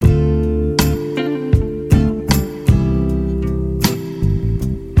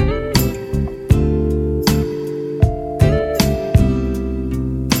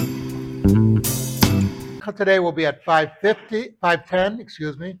today will be at 5:50, 5:10,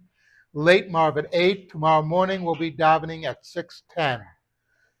 excuse me. Late Marv at 8. Tomorrow morning we'll be davening at 6:10.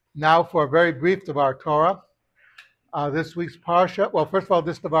 Now for a very brief Devar Torah. This week's parsha. Well, first of all,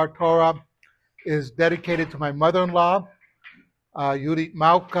 this Devar Torah is dedicated to my mother-in-law, Yudit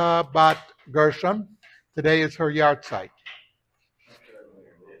Malka Bat Gershon. Today is her yahrzeit.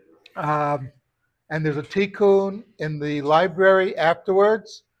 And there's a tikkun in the library afterwards,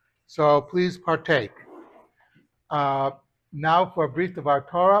 so please partake. Now for a brief Devar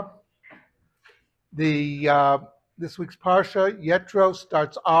Torah. This week's parsha, Yetro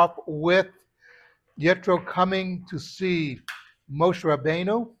starts off with Yetro coming to see Moshe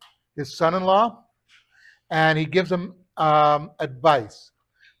Rabbeinu, his son-in-law, and he gives him advice.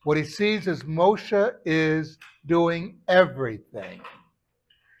 What he sees is Moshe is doing everything.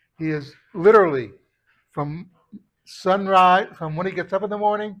 He is literally from sunrise, from when he gets up in the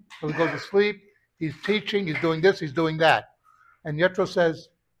morning till he goes to sleep, he's teaching, he's doing this, he's doing that. And Yetro says,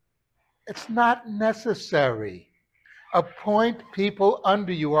 it's not necessary. Appoint people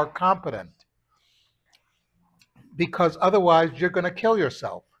under you who are competent, because otherwise you're going to kill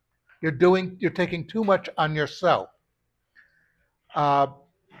yourself. You're taking too much on yourself.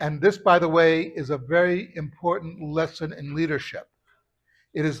 And this, by the way, is a very important lesson in leadership.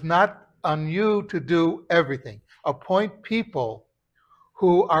 It is not on you to do everything. Appoint people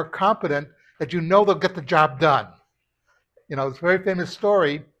who are competent that you know they'll get the job done. You know, it's a very famous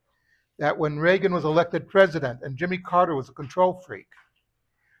story that when Reagan was elected president and Jimmy Carter was a control freak,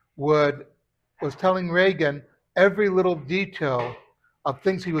 was telling Reagan every little detail of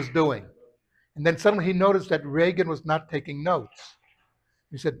things he was doing. And then suddenly he noticed that Reagan was not taking notes.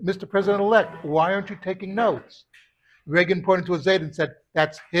 He said, Mr. President-elect, why aren't you taking notes? Reagan pointed to his aide and said,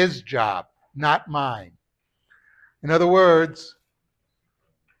 that's his job, not mine. In other words,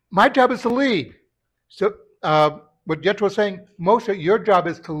 my job is to lead. So what Yetro was saying, Moshe, your job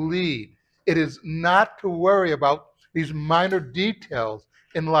is to lead. It is not to worry about these minor details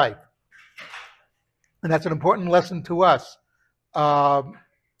in life. And that's an important lesson to us.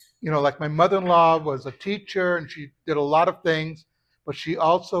 Like my mother-in-law was a teacher and she did a lot of things, but she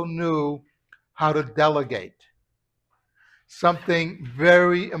also knew how to delegate. Something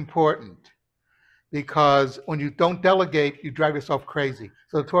very important, because when you don't delegate, you drive yourself crazy.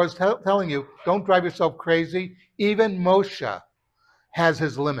 So the Torah is telling you, don't drive yourself crazy. Even Moshe has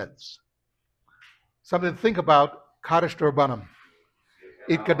his limits. Something to think about. Kaddish D'Rabbanan.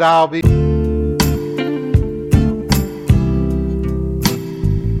 It Gadal